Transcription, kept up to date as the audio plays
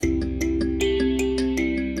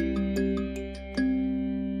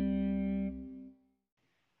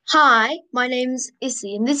Hi, my name's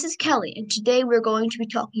Issy, and this is Kelly, and today we're going to be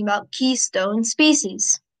talking about keystone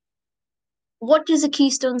species. What is a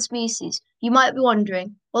keystone species? You might be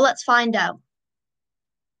wondering. Well, let's find out.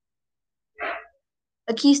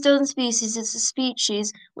 A keystone species is a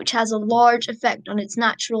species which has a large effect on its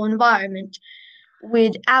natural environment.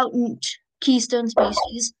 Without keystone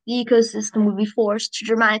species, the ecosystem would be forced to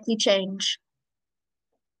dramatically change.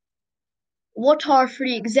 What are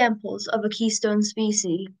three examples of a keystone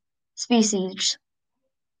species? Three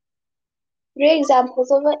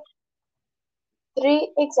examples of a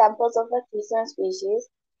keystone species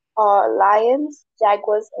are lions,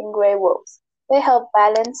 jaguars, and gray wolves. They help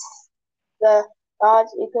balance the large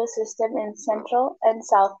ecosystem in the Central and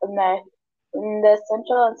South American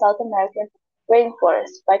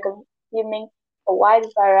rainforest by consuming a wide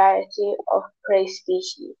variety of prey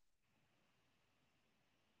species.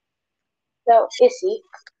 So, Issy,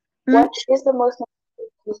 Hmm? what is the most important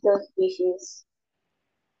keystone species?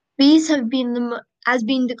 Bees have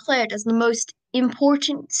been declared as the most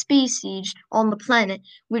important species on the planet,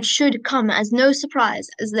 which should come as no surprise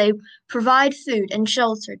as they provide food and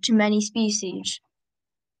shelter to many species.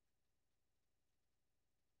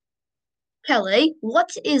 Kelly,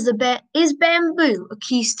 what is is bamboo a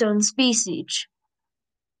keystone species?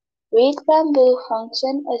 Reed bamboo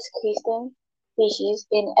function as keystone species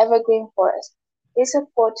in evergreen forests. They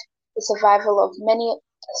support the survival of many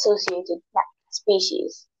associated plant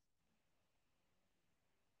species.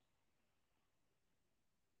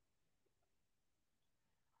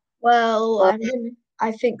 Well, So,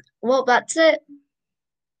 I think, well, that's it.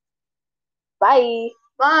 bye!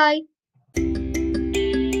 Bye.